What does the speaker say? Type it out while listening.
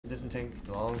doesn't take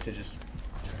long to just...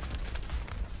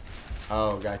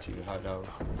 Oh, got you. Hot dog.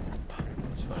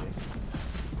 That's funny.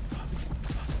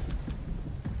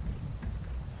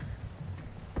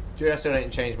 Dude, I still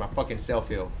didn't change my fucking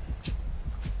self-heal.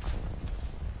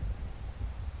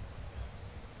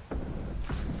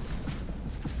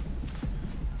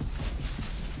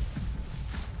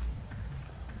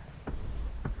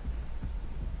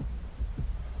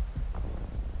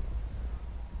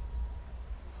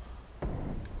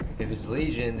 If it's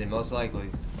Legion, then most likely.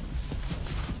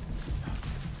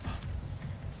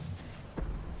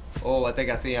 Oh, I think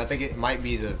I see. I think it might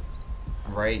be the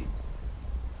Wraith.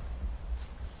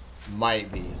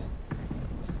 Might be.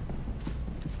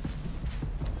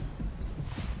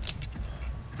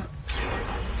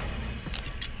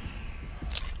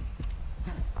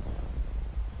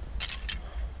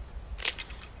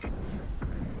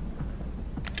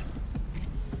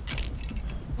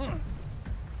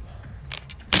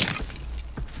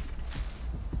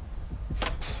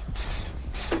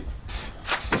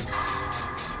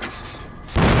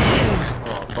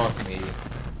 Fuck me.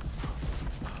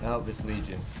 Help this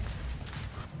Legion.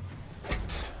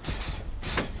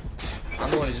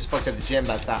 I'm the one who just fucked up the gym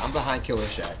outside. I'm behind Killer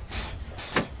Shack.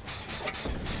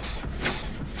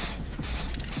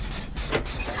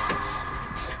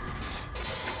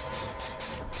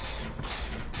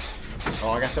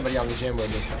 Oh, I got somebody on the gym with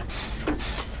me.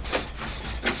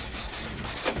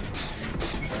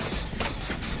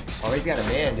 Oh, he's got a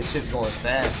man. This shit's going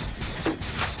fast.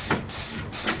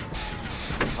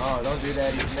 Oh, don't do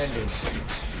that, he's mending.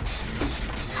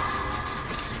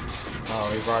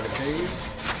 Oh, he brought it to you?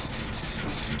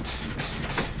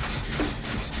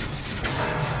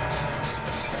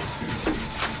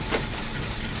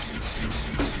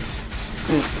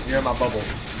 You're in my bubble.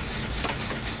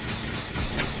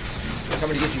 I'm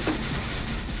coming to get you.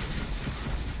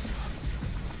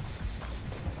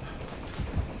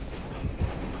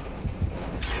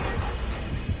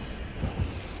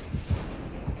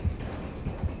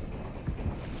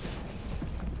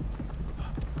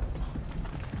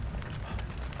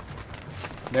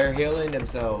 They're healing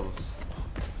themselves.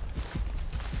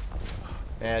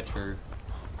 Yeah, true.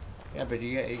 Yeah, but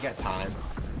you got time.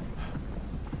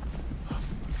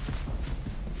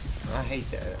 I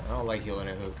hate that. I don't like healing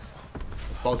at hooks.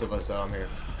 It's both of us though, I'm here.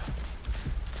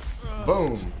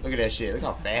 Boom! Look at that shit. Look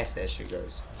how fast that shit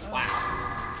goes.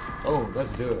 Wow. Boom,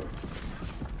 let's do it.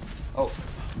 Oh,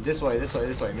 this way, this way,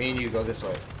 this way. Me and you go this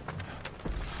way.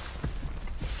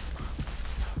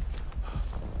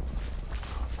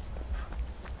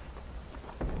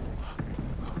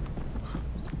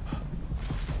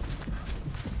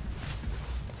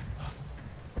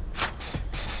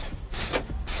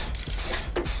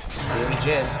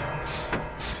 Gen.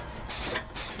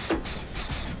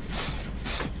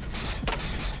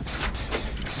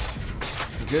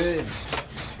 Good.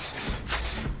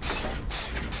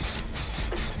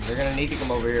 They're gonna need to come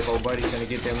over here if old buddy's gonna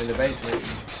get them in the basement.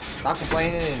 Stop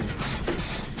complaining.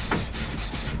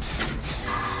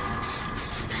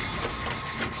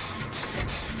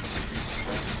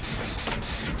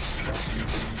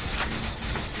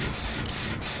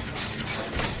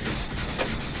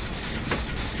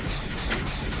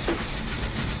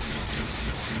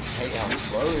 How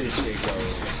slow this shit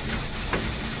goes.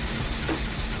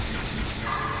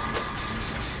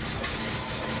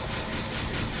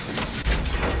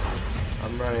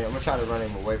 I'm gonna try to run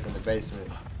him away from the basement.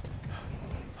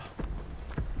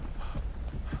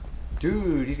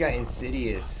 Dude, he's got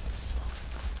Insidious.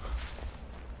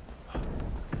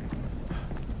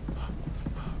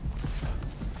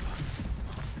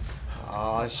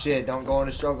 Oh shit, don't go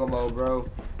into struggle mode, bro.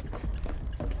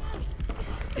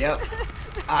 Yep.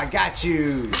 I got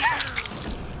you!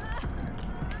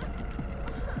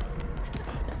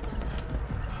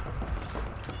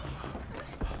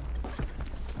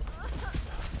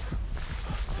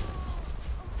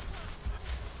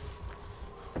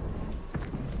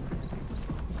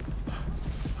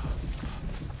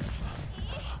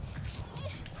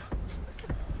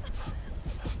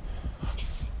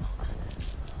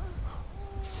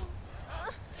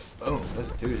 Boom,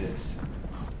 let's do this.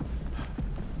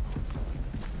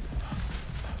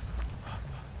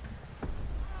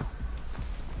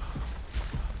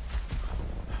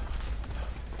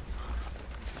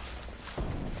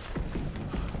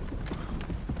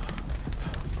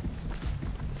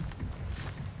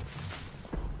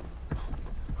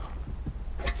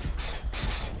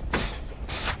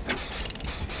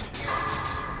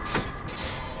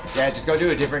 Yeah, just go do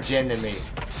a different gen than me.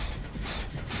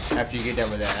 After you get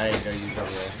done with that, I didn't know you was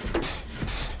over there.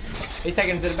 He's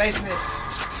taking him to the basement.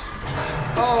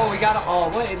 Oh, we got it. Oh,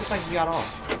 what? It looks like he got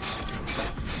off.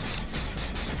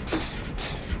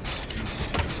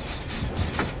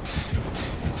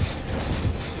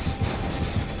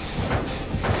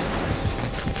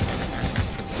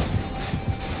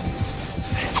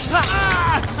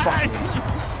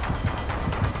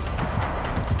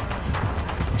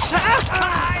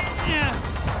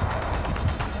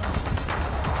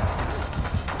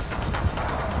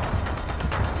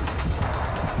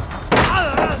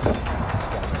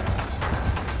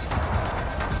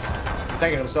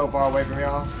 taking him so far away from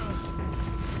y'all.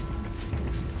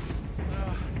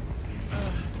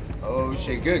 Oh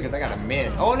shit, good, because I got a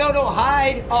mint. Oh no, don't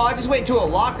hide! Oh, I just went into a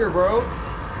locker, bro.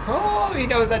 Oh, he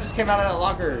knows I just came out of that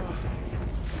locker.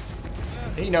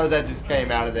 He knows I just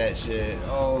came out of that shit.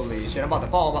 Holy shit, I'm about to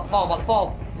fall, I'm about to fall, I'm about to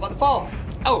fall, I'm about to fall.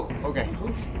 Oh, okay.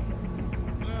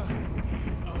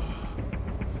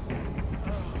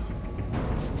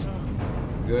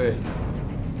 Good.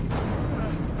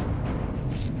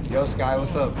 Yo, Sky,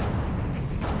 what's up?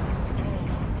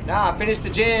 Nah, finish the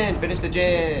gen, finish the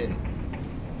gen.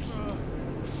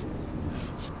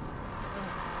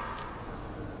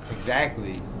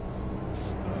 Exactly.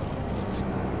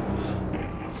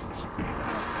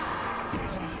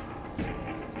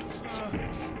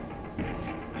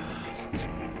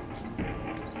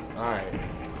 Alright.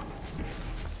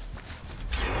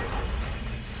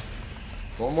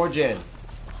 One more gen.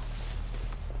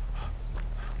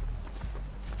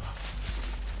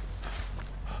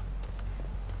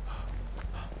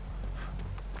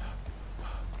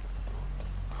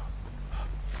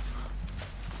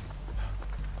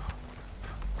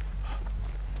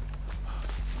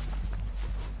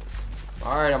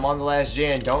 Alright, I'm on the last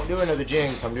gen. Don't do another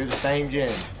gen. Come do the same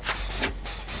gen.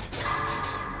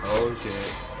 Oh shit.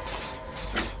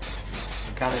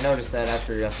 I kind of noticed that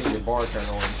after I see your bar turn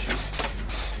orange.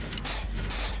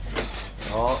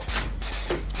 Oh.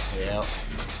 Yep.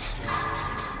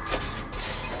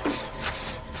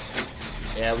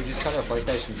 Yeah, we just cut our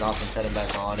PlayStations off and cut them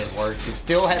back on. It worked. It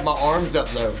still had my arms up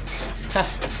though.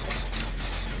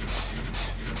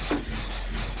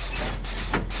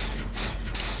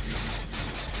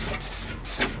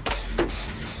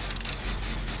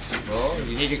 Oh,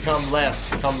 you need to come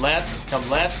left. Come left. Come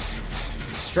left.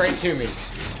 Straight to me.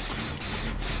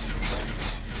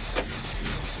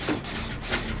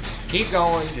 Keep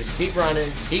going. Just keep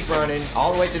running. Keep running.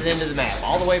 All the way to the end of the map.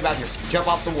 All the way about to jump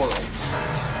off the world.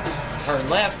 Turn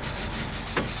left.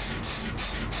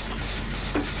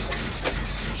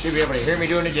 Should be able to hear me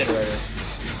doing a generator.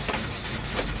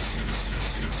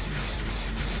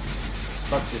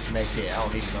 Fuck this med kit. I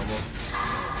don't need it no more.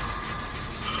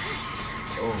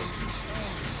 Oh.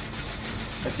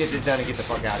 Let's get this done and get the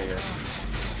fuck out of here.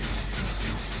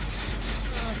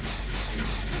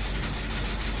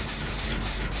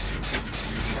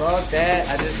 Fuck that.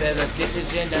 I just said let's get this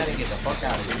gen done and get the fuck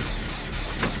out of here.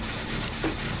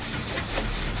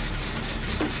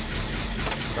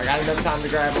 If I got enough time to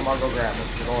grab them, I'll go grab them.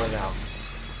 We're going now.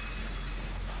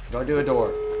 Go do a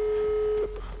door.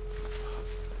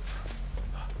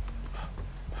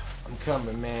 I'm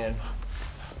coming, man.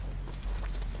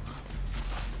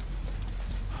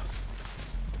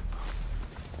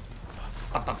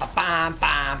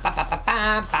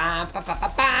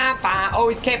 Oh,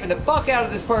 he's camping the fuck out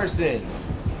of this person.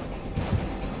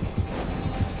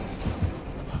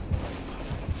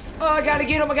 Oh, I gotta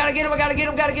get him, I gotta get him, I gotta get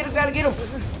him, gotta get him, gotta get him.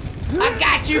 I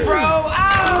got you, bro.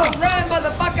 Oh, run,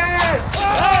 motherfucker.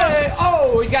 Hey.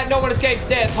 Oh, he's got no one escapes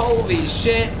death. Holy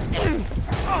shit.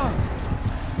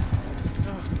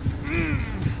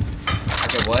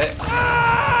 Okay, what?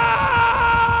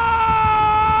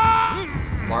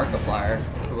 Markiplier.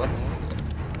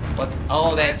 What's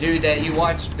oh, that dude that you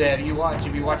watch,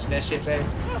 you be watching that shit, babe?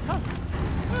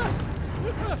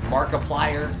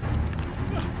 Markiplier.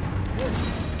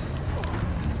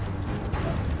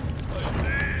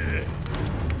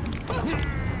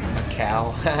 A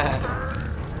cow.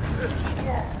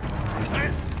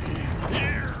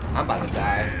 I'm about to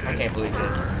die. I can't believe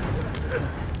this.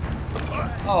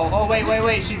 Oh,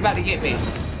 wait, she's about to get me.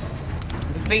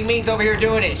 Fing Ming's over here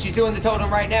doing it. She's doing the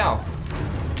totem right now.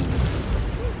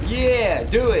 Yeah,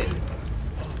 do it.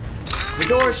 The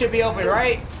door should be open,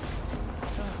 right?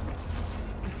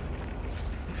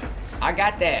 I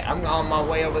got that. I'm on my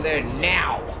way over there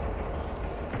now.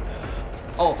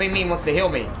 Oh, Fing Ming wants to heal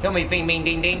me. Heal me, Fing Ming,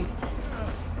 ding ding.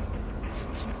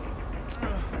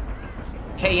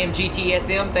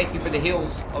 KMGTSM, thank you for the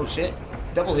heals. Oh shit,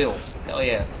 double heal. Hell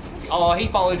yeah. Oh, he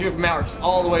followed you from Alex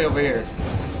all the way over here.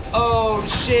 Oh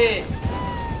shit.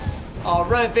 Oh,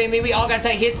 run, Fing Ming. We all gotta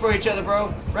take hits for each other,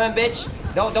 bro. Run, bitch.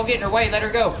 Don't get in her way. Let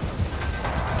her go.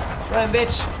 Run,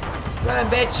 bitch. Run,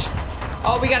 bitch.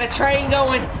 Oh, we got a train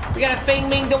going. We got a Fing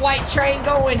Ming the white train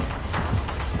going.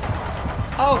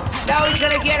 Oh, now he's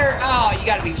gonna get her. Oh, you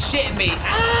gotta be shitting me.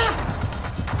 Ah!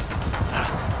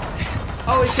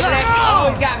 Oh, he's coming at me. Oh,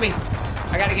 he's got me.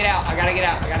 I gotta get out. I gotta get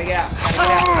out. I gotta get out. I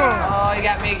gotta get out. Oh, he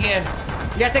got me again.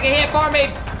 You gotta take a hit for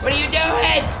me. What are you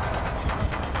doing?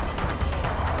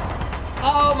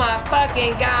 Oh my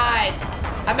fucking god.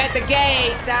 I'm at the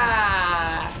gates.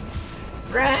 Ah.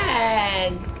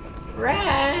 Run.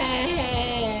 Run.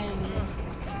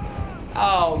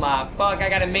 Oh my fuck, I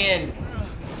got him in.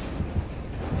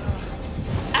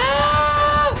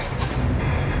 Ah!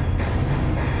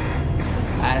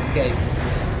 I escaped.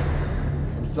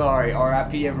 I'm sorry.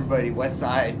 R.I.P. everybody. West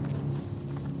Side.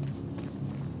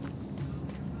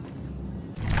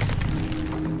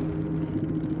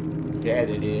 Yeah,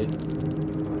 they did.